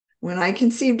When I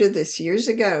conceived of this years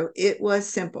ago, it was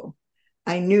simple.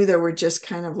 I knew there were just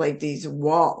kind of like these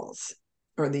walls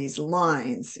or these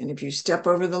lines. And if you step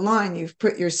over the line, you've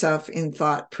put yourself in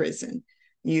thought prison.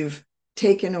 You've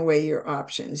taken away your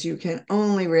options. You can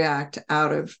only react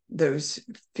out of those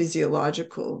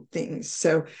physiological things.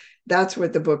 So that's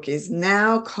what the book is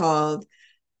now called,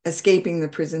 Escaping the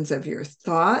Prisons of Your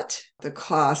Thought, the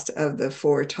Cost of the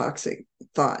Four Toxic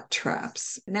Thought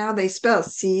Traps. Now they spell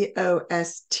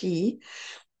COST.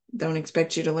 Don't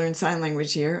expect you to learn sign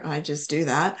language here. I just do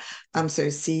that. So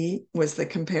C was the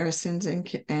comparisons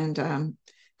and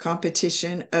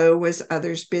competition. O was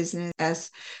others' business.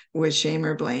 S was shame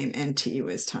or blame. And T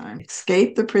was time.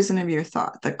 Escape the prison of your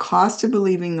thought. The cost of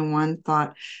believing the one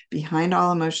thought behind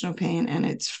all emotional pain and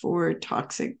its four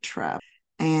toxic traps.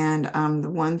 And the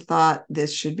one thought,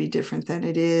 this should be different than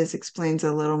it is, explains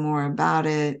a little more about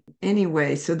it.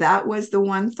 Anyway, so that was the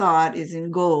one thought, is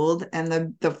in gold.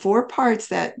 And the four parts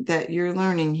that you're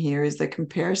learning here is the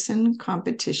comparison,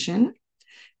 competition,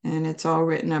 and it's all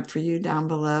written up for you down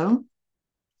below.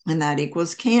 And that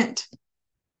equals can't.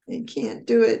 You can't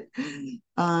do it.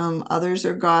 Others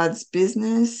are God's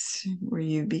business, where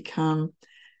you become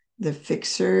the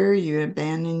fixer, you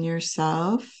abandon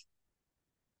yourself.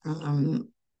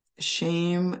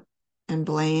 Shame and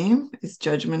blame is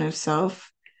judgment of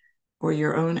self or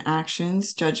your own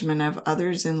actions, judgment of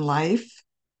others in life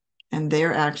and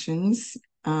their actions,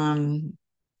 others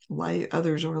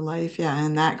or life, yeah,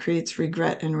 and that creates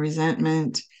regret and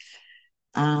resentment.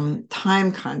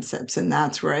 Time concepts, and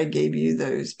that's where I gave you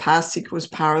those. Past equals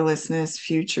powerlessness,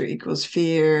 future equals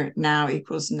fear, now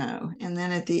equals no. And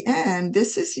then at the end,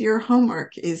 this is your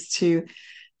homework, is to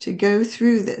go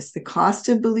through this, the cost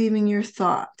of believing your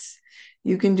thoughts.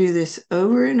 You can do this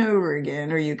over and over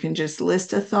again, or you can just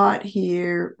list a thought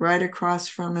here right across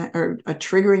from it, or a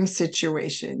triggering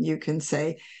situation. You can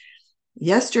say,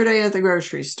 yesterday at the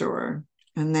grocery store,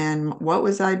 and then what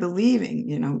was I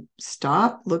believing?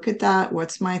 Stop, look at that.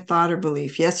 What's my thought or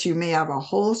belief? Yes, you may have a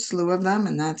whole slew of them,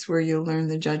 and that's where you'll learn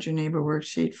the Judge Your Neighbor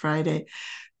worksheet Friday.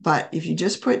 But if you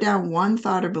just put down one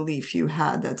thought or belief you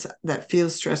had that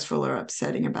feels stressful or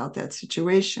upsetting about that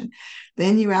situation,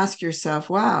 then you ask yourself,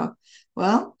 wow,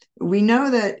 well, we know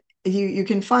that you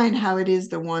can find how it is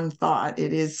the one thought.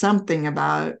 It is something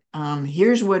about,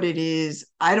 here's what it is.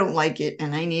 I don't like it,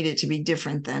 and I need it to be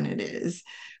different than it is.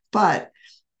 But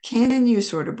can you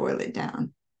sort of boil it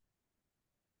down?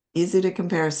 Is it a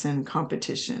comparison,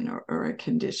 competition, or a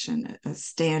condition, a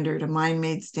standard, a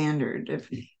mind-made standard of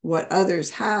what others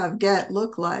have, get,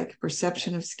 look like,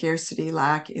 perception of scarcity,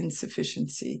 lack,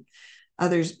 insufficiency,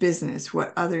 others' business,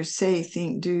 what others say,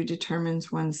 think, do determines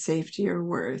one's safety or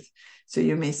worth. So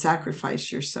you may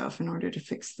sacrifice yourself in order to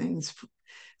fix things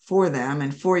for them,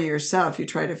 and for yourself, you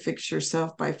try to fix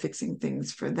yourself by fixing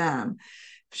things for them.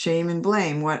 Shame and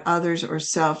blame, what others or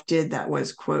self did that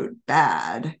was, quote,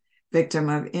 bad. Victim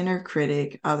of inner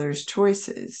critic, others'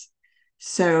 choices.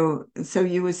 So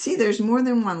you would see there's more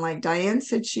than one. Like Diane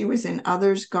said, she was in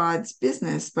others' God's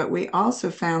business, but we also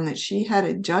found that she had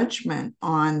a judgment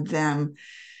on them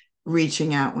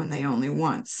reaching out when they only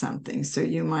want something. So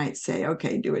you might say,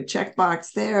 okay, do a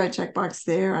checkbox there, a checkbox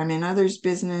there. I'm in others'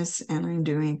 business, and I'm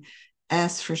doing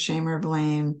S for shame or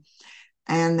blame.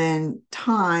 And then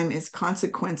time is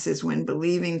consequences when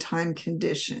believing time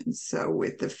conditions. So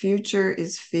with the future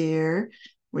is fear,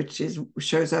 which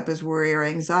shows up as worry or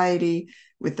anxiety.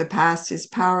 With the past is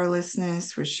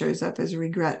powerlessness, which shows up as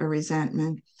regret or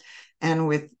resentment. And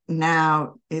with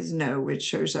now is no, which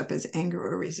shows up as anger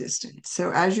or resistance.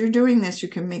 So as you're doing this, you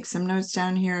can make some notes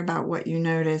down here about what you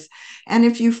notice. And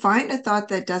if you find a thought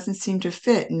that doesn't seem to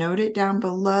fit, note it down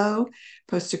below,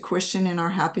 post a question in our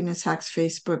Happiness Hacks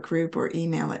Facebook group, or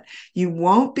email it. You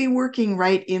won't be working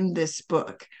right in this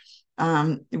book.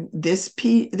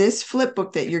 This flip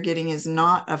book that you're getting is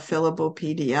not a fillable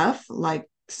PDF like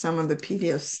some of the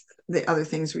PDFs, the other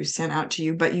things we've sent out to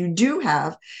you, but you do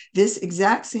have this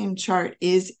exact same chart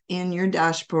is in your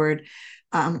dashboard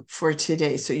for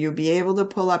today. So you'll be able to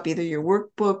pull up either your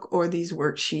workbook or these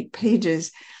worksheet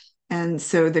pages. And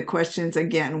so the questions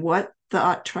again, what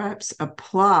thought traps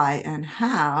apply and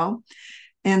how?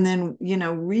 And then,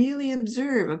 really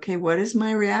observe, okay, what is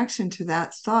my reaction to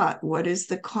that thought? What is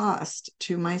the cost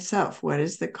to myself? What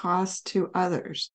is the cost to others?